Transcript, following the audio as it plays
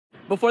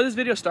Before this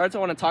video starts, I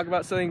want to talk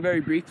about something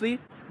very briefly.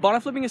 Bottle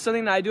flipping is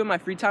something that I do in my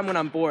free time when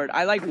I'm bored.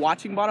 I like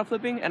watching bottle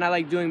flipping and I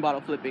like doing bottle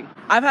flipping.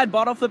 I've had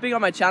bottle flipping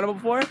on my channel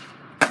before,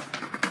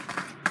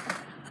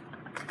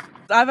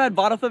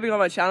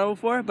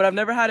 but I've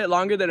never had it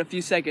longer than a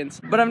few seconds.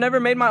 But I've never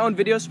made my own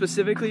video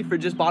specifically for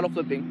just bottle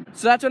flipping.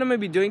 So that's what I'm going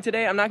to be doing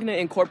today. I'm not going to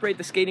incorporate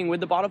the skating with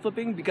the bottle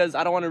flipping because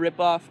I don't want to rip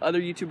off other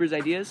YouTubers'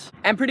 ideas.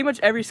 And pretty much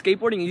every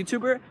skateboarding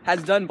YouTuber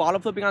has done bottle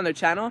flipping on their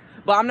channel,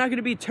 but I'm not going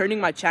to be turning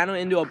my channel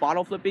into a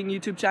bottle flipping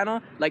YouTube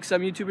channel like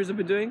some YouTubers have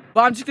been doing.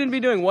 But I'm just going to be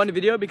doing one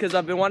video because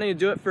I've been wanting to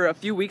do it for a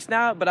few weeks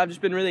now, but I've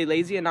just been really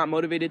lazy and not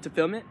motivated to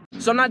film it.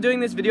 So I'm not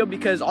doing this video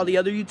because all the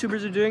other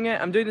YouTubers are doing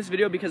it. I'm doing this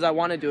video because I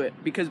want to do it,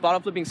 because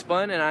bottle flipping's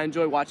fun and I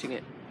enjoy watching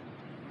it.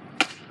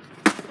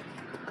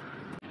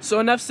 So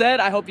enough said,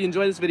 I hope you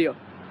enjoy this video.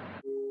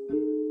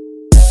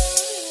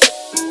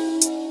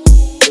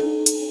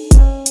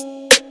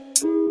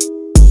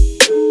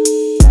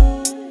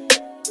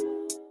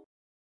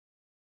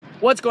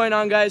 What's going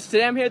on, guys?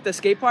 Today I'm here at the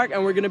skate park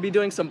and we're gonna be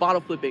doing some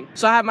bottle flipping.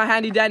 So I have my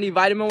handy dandy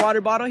vitamin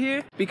water bottle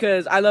here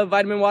because I love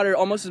vitamin water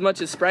almost as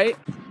much as Sprite.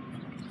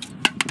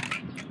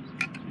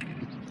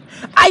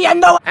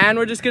 And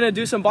we're just gonna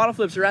do some bottle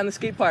flips around the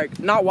skate park.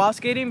 Not while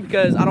skating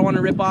because I don't want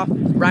to rip off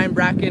Bryan,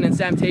 Bracken, and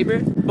Sam Tabor,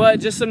 but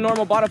just some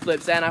normal bottle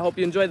flips, and I hope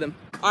you enjoy them.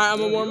 Alright, I'm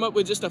gonna warm up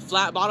with just a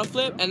flat bottle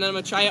flip and then I'm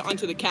gonna try it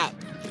onto the cap.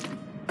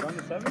 1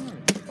 to 7 or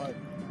 5?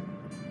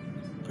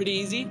 Pretty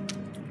easy.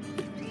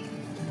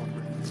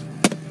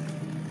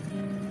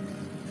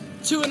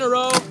 2 in a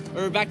row,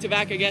 or back to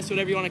back, I guess,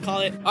 whatever you want to call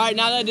it. Alright,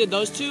 now that I did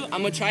those two,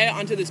 I'm gonna try it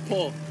onto this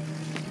pole.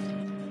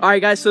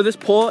 Alright guys, so this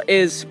pole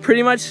is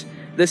pretty much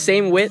the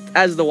same width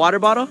as the water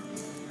bottle.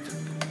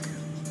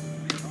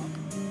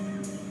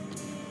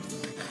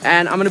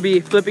 And I'm gonna be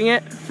flipping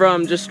it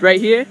from just right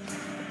here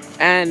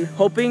and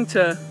hoping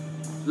to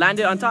land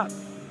it on top.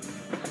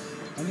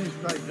 I need to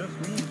try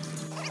just me.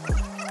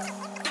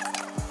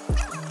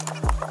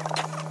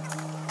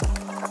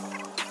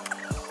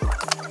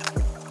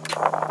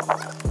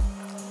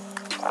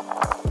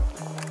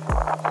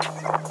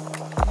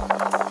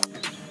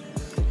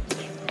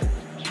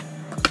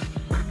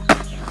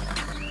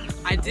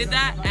 I did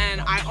that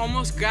and I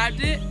almost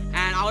grabbed it,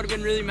 and I would have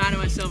been really mad at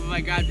myself if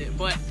I grabbed it,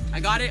 but I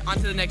got it. On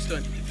to the next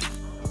one.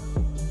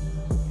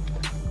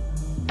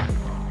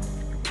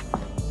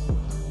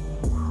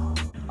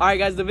 Alright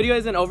guys, the video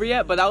isn't over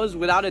yet, but that was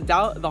without a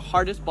doubt the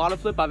hardest bottle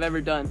flip I've ever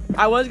done.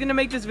 I was gonna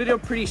make this video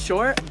pretty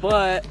short,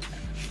 but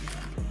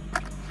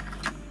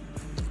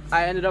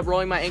I ended up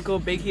rolling my ankle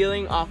big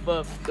heeling off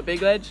of the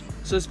big ledge.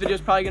 So this video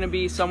is probably gonna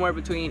be somewhere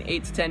between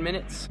 8 to 10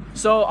 minutes.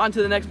 So on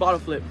to the next bottle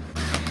flip.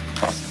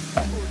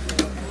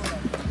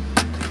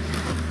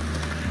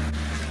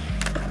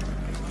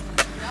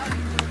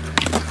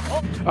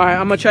 Alright,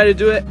 I'm gonna try to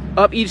do it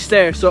up each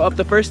stair. So up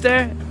the first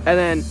stair, and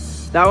then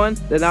that one,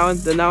 then that one,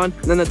 then that one,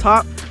 then the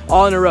top,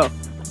 all in a row.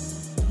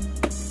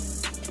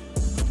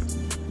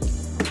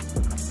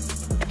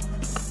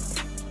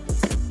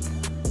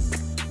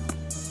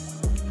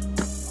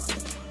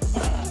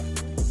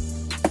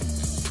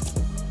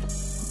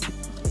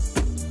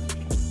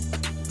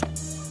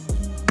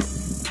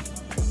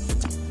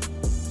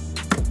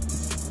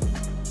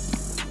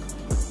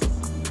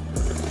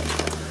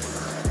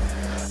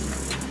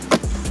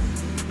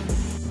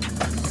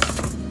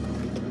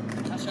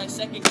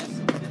 Second guess.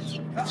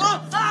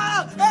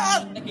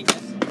 Second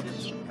guess.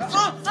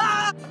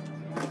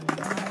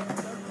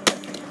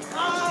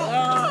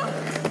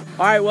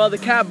 Alright, well the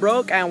cap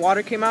broke and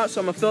water came out, so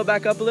I'm gonna fill it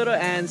back up a little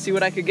and see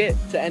what I could get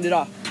to end it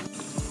off.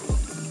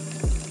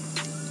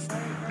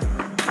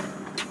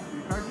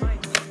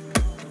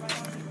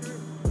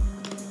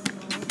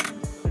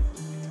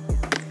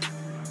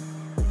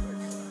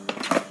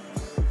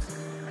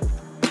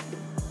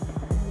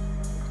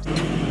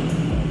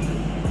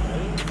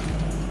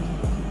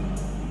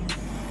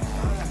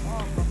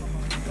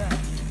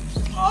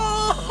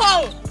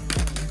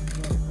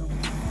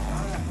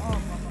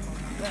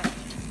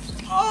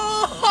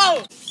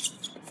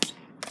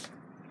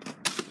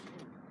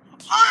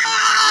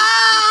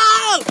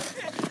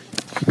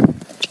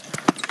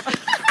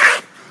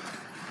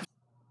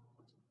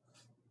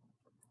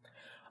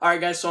 Alright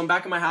guys, so I'm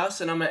back at my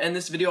house and I'm gonna end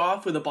this video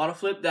off with a bottle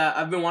flip that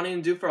I've been wanting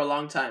to do for a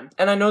long time.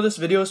 And I know this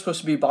video is supposed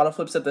to be bottle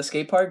flips at the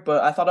skate park,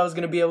 but I thought I was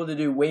gonna be able to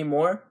do way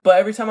more. But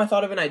every time I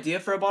thought of an idea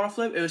for a bottle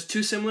flip, it was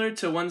too similar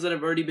to ones that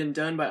have already been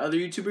done by other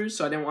YouTubers,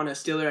 so I didn't want to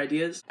steal their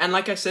ideas. And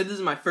like I said, this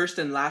is my first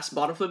and last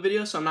bottle flip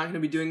video, so I'm not gonna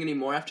be doing any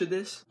more after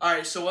this.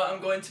 Alright, so what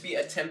I'm going to be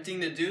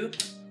attempting to do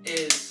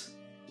is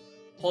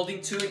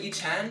holding 2 in each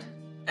hand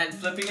and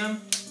flipping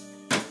them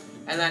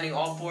and landing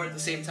all 4 at the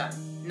same time.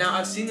 Now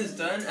I've seen this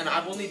done and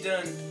I've only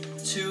done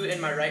 2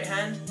 in my right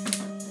hand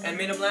and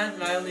made them land,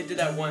 and I only did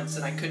that once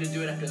and I couldn't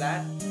do it after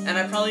that. And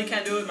I probably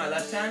can't do it with my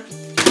left hand.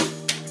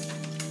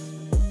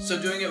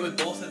 So doing it with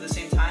both at the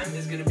same time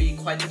is going to be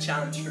quite the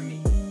challenge for me.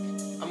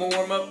 I'm going to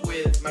warm up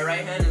with my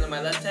right hand and then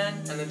my left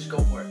hand and then just go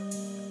for it.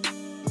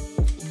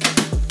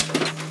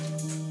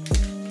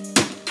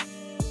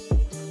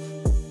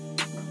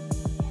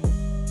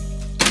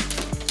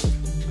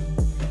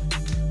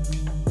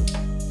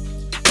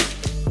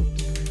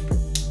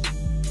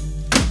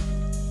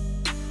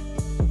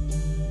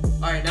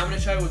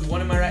 it with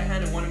one in my right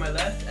hand and one in my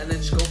left, and then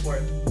just go for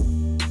it.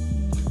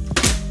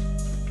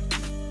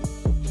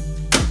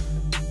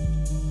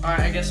 Alright,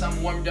 I guess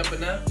I'm warmed up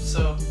enough,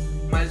 so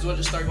might as well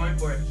just start going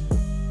for it.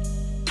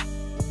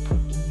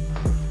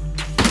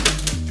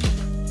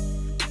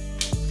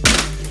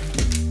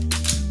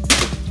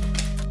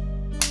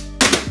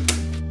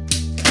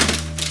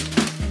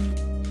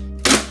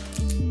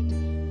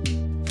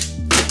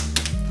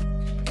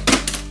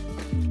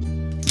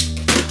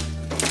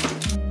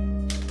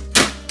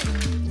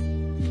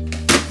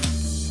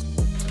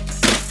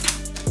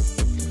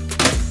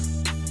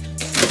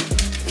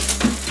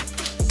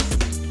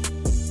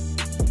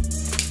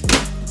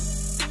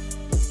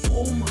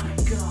 Oh my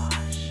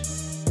gosh.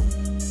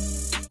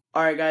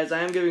 Alright guys, I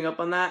am giving up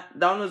on that.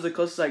 That one was the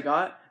closest I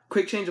got.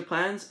 Quick change of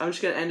plans. I'm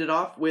just going to end it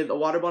off with a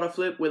water bottle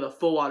flip with a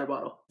full water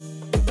bottle.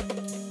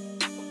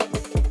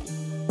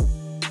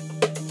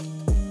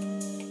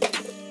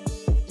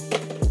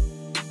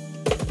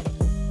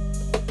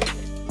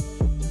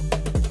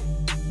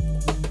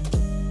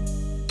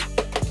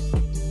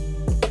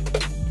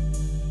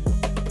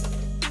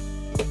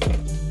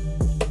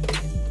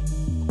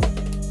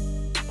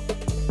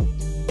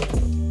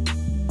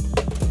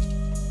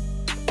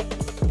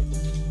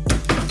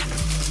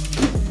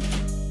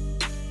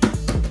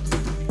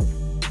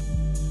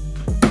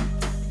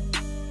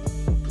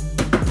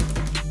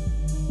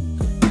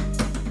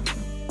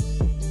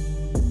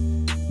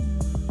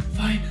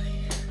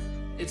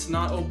 It's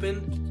not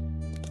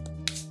open.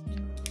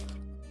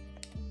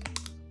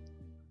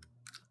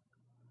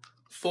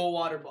 Full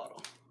water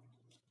bottle.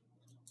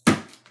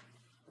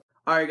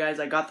 Alright guys,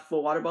 I got the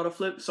full water bottle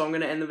flip, so I'm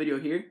going to end the video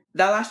here.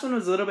 That last one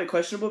was a little bit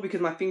questionable because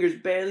my fingers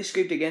barely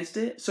scraped against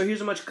it, so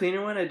here's a much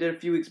cleaner one I did a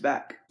few weeks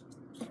back.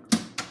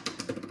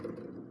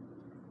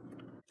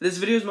 This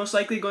video is most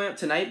likely going up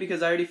tonight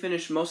because I already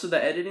finished most of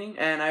the editing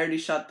and I already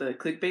shot the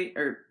clickbait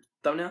or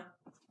thumbnail.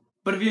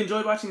 But if you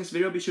enjoyed watching this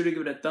video, be sure to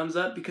give it a thumbs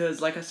up because,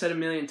 like I said a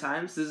million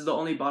times, this is the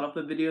only bottle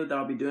flip video that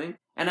I'll be doing.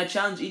 And I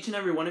challenge each and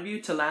every one of you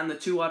to land the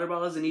 2 water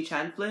bottles in each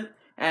hand flip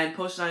and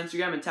post it on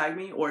Instagram and tag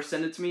me or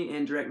send it to me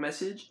in direct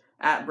message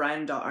at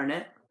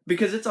Bryan.Arnett.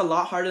 Because it's a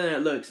lot harder than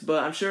it looks,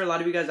 but I'm sure a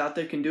lot of you guys out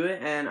there can do it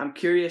and I'm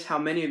curious how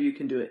many of you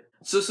can do it.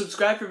 So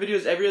subscribe for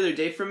videos every other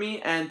day from me,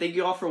 and thank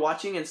you all for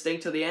watching and staying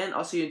till the end.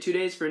 I'll see you in 2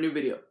 days for a new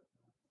video.